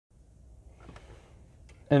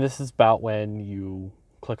And this is about when you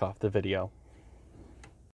click off the video.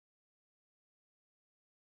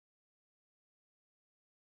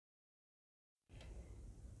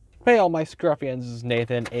 Hey all my Scruffians, this is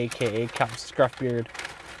Nathan, aka Captain Scruffybeard,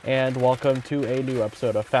 and welcome to a new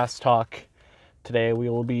episode of Fast Talk. Today we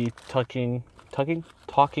will be talking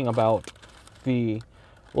about the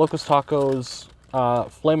Locos Tacos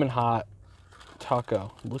Flamin' Hot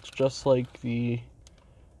Taco. It looks just like the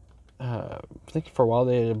I think for a while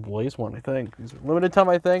they had a Blaze one, I think. These are limited time,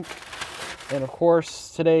 I think. And of course,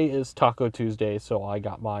 today is Taco Tuesday, so I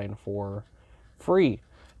got mine for free.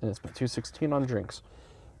 And it's been $2.16 on drinks.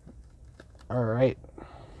 Alright.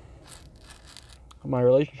 My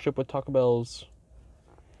relationship with Taco Bell's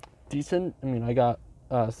decent. I mean, I got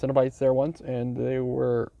Cinnabites there once, and they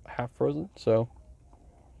were half frozen, so.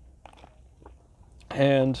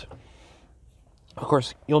 And, of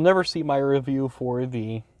course, you'll never see my review for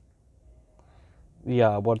the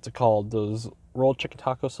what's it called? Those rolled chicken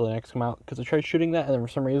tacos till the next come out. Because I tried shooting that, and then for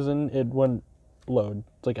some reason, it wouldn't load.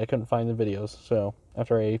 It's like I couldn't find the videos, so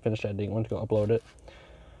after I finished editing, I went to go upload it.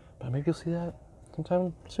 But maybe you'll see that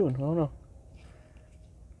sometime soon. I don't know.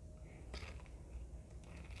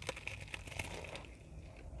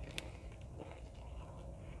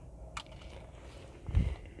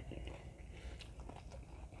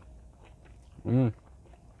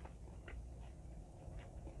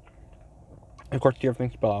 Of course, do you ever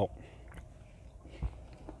think about?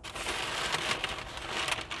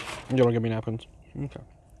 You don't give me napkins. Okay.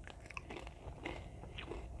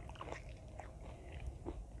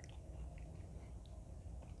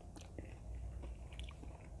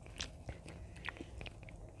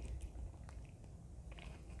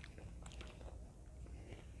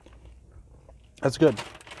 That's good.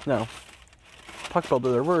 Now, Taco Bell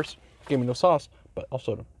did the reverse. Gave me no sauce, but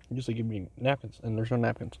also usually give me napkins, and there's no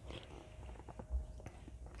napkins.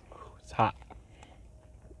 It's hot.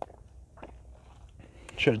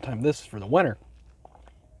 Should have timed this for the winter.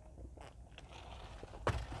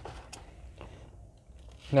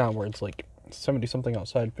 Now where it's like 70 something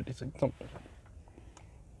outside, 56 something.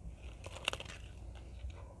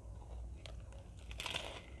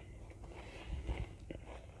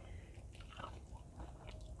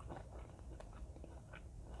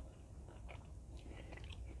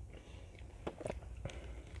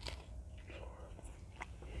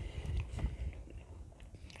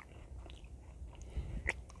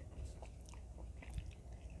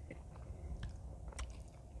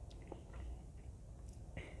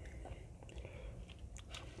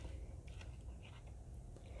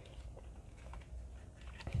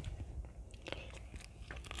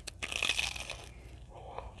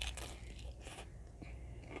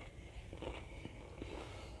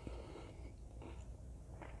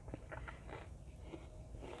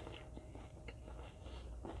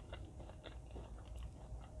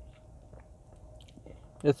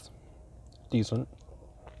 It's decent.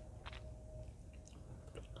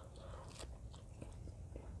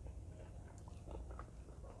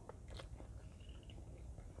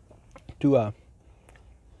 To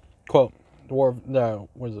quote the War of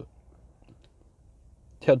what is it?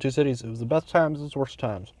 Tale of Two Cities. It was the best times, it was the worst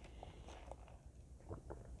times.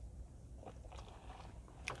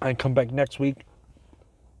 I come back next week.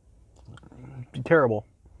 It'd be terrible.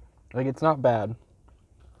 Like, it's not bad.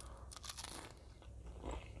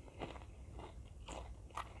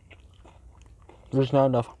 There's not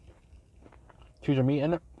enough cheese or meat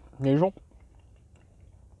in it, usual.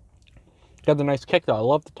 Got the nice kick though. I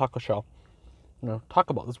love the taco shell. You know,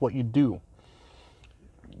 Taco Bell, this is what you do.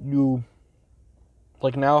 You,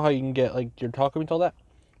 like now how you can get like your taco meat, all that,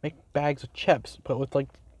 make bags of chips, but with like,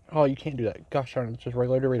 oh, you can't do that. Gosh darn it, it's just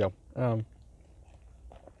regular Dorito.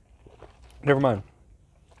 Never mind.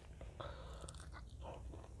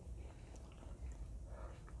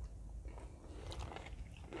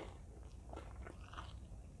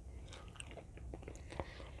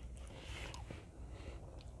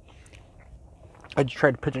 I just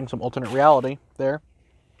tried pitching some alternate reality there.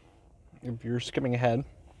 If you're skipping ahead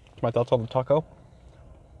to my thoughts on the taco,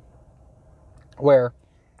 where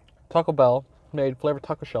Taco Bell made flavored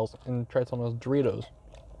taco shells and tried some of those Doritos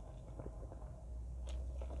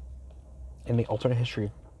in the alternate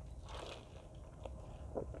history.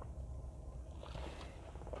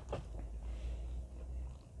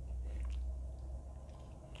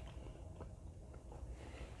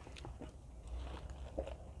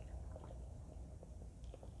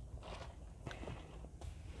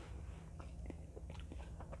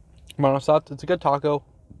 My honest thoughts, it's a good taco.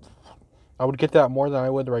 I would get that more than I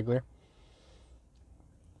would the regular.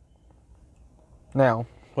 Now,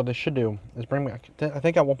 what they should do is bring back, I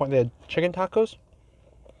think at one point they had chicken tacos.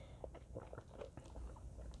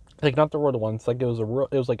 Like, not the rolled ones. Like, it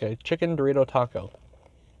was like a chicken Dorito taco.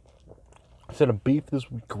 Instead of beef, this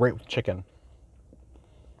would be great with chicken.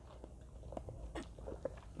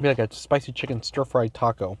 Be like a spicy chicken stir-fried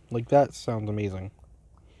taco. Like, that sounds amazing.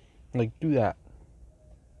 Like, do that.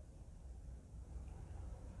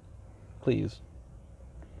 Please.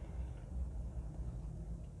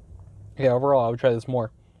 Yeah, overall, I would try this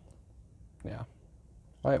more. Yeah.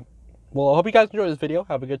 Alright. Well, I hope you guys enjoyed this video.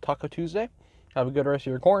 Have a good Taco Tuesday. Have a good rest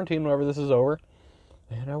of your quarantine whenever this is over.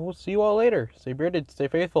 And I will see you all later. Stay bearded, stay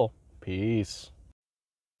faithful. Peace.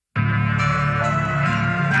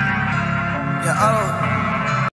 Yeah,